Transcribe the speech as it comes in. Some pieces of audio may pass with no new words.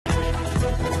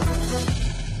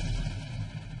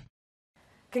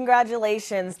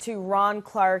Congratulations to Ron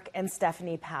Clark and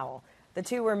Stephanie Powell. The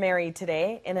two were married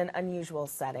today in an unusual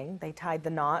setting. They tied the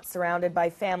knot surrounded by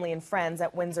family and friends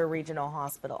at Windsor Regional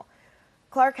Hospital.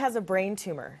 Clark has a brain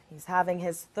tumor. He's having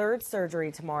his third surgery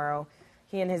tomorrow.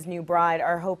 He and his new bride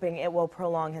are hoping it will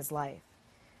prolong his life.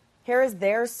 Here is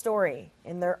their story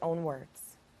in their own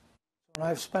words.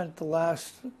 I've spent the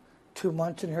last 2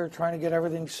 months in here trying to get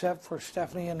everything set for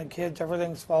Stephanie and the kids.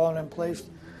 Everything's fallen in place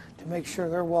to make sure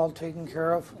they're well taken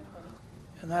care of,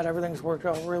 and that everything's worked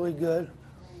out really good.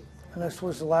 And this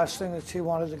was the last thing that she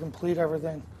wanted to complete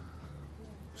everything.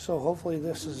 So hopefully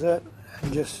this is it.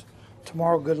 And just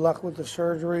tomorrow, good luck with the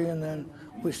surgery, and then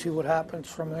we see what happens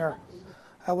from there.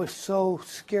 I was so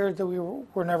scared that we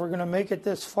were never going to make it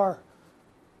this far.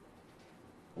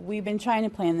 We've been trying to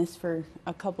plan this for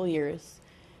a couple years,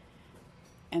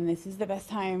 and this is the best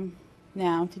time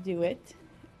now to do it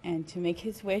and to make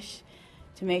his wish,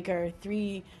 to make our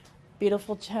 3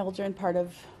 beautiful children part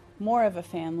of more of a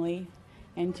family,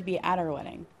 and to be at our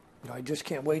wedding. I just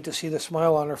can't wait to see the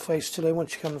smile on her face today when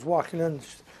she comes walking in.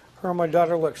 Her and my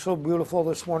daughter looked so beautiful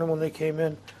this morning when they came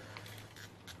in.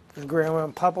 And Grandma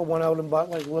and Papa went out and bought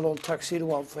like little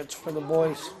tuxedo outfits for the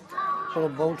boys. Little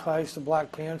bow ties, the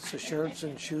black pants, the shirts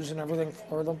and shoes and everything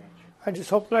for them. I just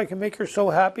hope that I can make her so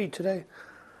happy today.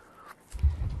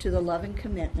 To the love and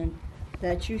commitment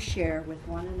that you share with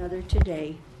one another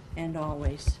today and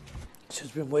always.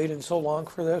 She's been waiting so long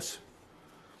for this.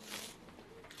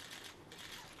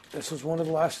 This was one of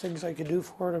the last things I could do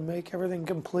for her to make everything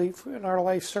complete in our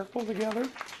life circle together.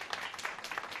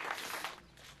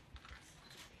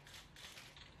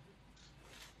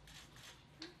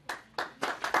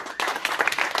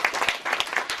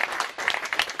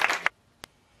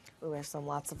 We wish them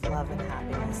lots of love and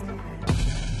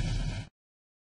happiness.